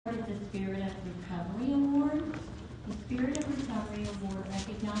Is the Spirit of Recovery Award. The Spirit of Recovery Award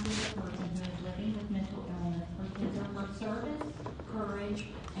recognizes a person who is living with mental illness for his or her service, courage,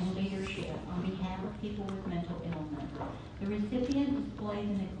 and leadership on behalf of people with mental illness. The recipient displays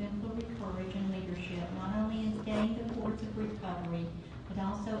an exemplary courage and leadership, not only in staying the course of recovery, but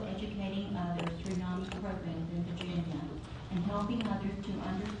also educating others through NAMI programs in Virginia and helping others to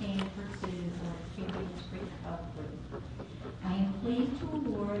understand, pursue, or experience recovery. I am pleased to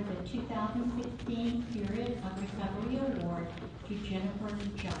award the 2016 Spirit of Recovery Award to Jennifer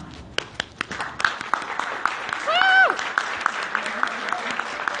Giles.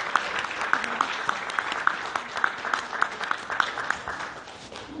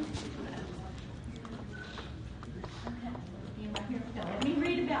 Let me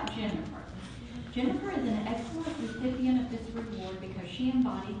read about Jennifer. Jennifer is an excellent recipient of this reward because she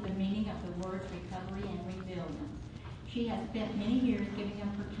embodies the meaning of the words recovery and resilience. She has spent many years giving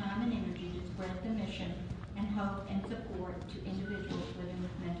up her time and energy to spread the mission and hope and support to individuals living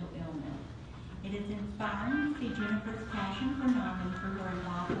with mental illness. It is inspiring to see Jennifer's passion for NAMI through her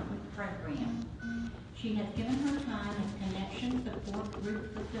involvement with programs. She has given her time as connection support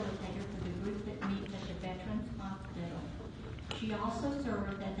group facilitator for the group that meets at the Veterans Hospital. She also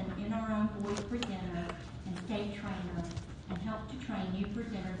serves as an NRO voice presenter and state trainer and helps to train new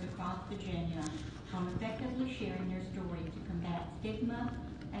presenters across Virginia on effectively sharing their stories to combat stigma,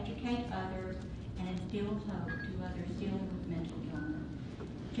 educate others, and instill hope to others dealing with mental illness.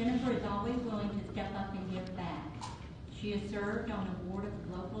 Jennifer is always willing to step up and give back. She has served on the board of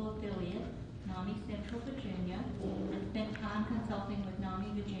the local affiliate, NAMI Central Virginia, and spent time consulting with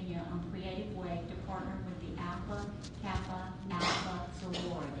NAMI Virginia on creative ways to partner with the Alpha Kappa Alpha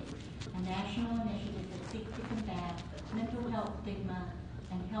Sorority, a national initiative that seeks to combat mental health stigma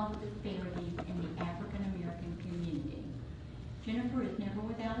and health disparities in the African American community. Jennifer is never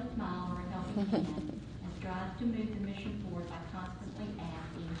without a smile or a helping hand and strives to move the mission forward by constantly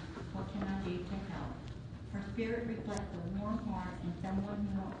asking, what can I do to help? Her spirit reflects a warm heart and someone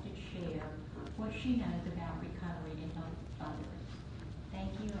who wants to share what she knows about recovery to help others.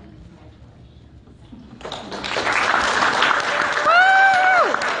 Thank you and congratulations.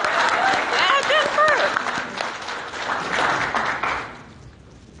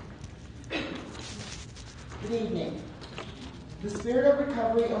 Good evening. The Spirit of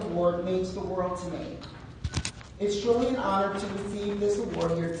Recovery Award means the world to me. It's truly an honor to receive this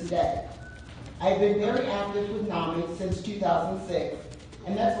award here today. I have been very active with NAMI since 2006,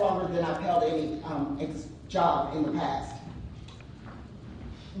 and that's longer than I've held any job in the past.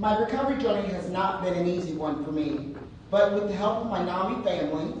 My recovery journey has not been an easy one for me, but with the help of my NAMI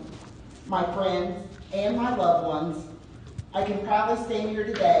family, my friends, and my loved ones, I can proudly stand here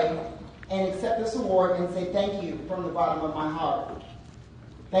today and accept this award and say thank you from the bottom of my heart.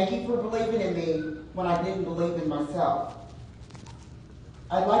 Thank you for believing in me when I didn't believe in myself.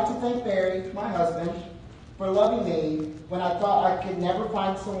 I'd like to thank Barry, my husband, for loving me when I thought I could never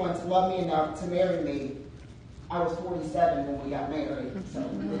find someone to love me enough to marry me. I was 47 when we got married, so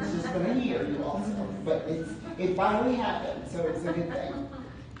it's just been a year, you all, but it finally happened, so it's a good thing.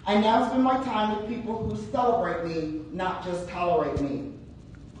 I now spend my time with people who celebrate me, not just tolerate me.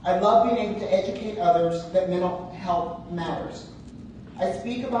 I love being able to educate others that mental health matters. I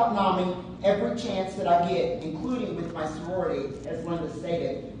speak about NAMI every chance that I get, including with my sorority, as Linda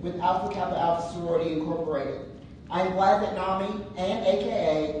stated, with Alpha Kappa Alpha Sorority Incorporated. I am glad that NAMI and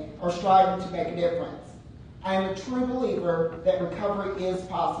AKA are striving to make a difference. I am a true believer that recovery is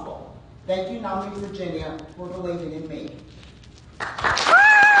possible. Thank you, NAMI Virginia, for believing in me.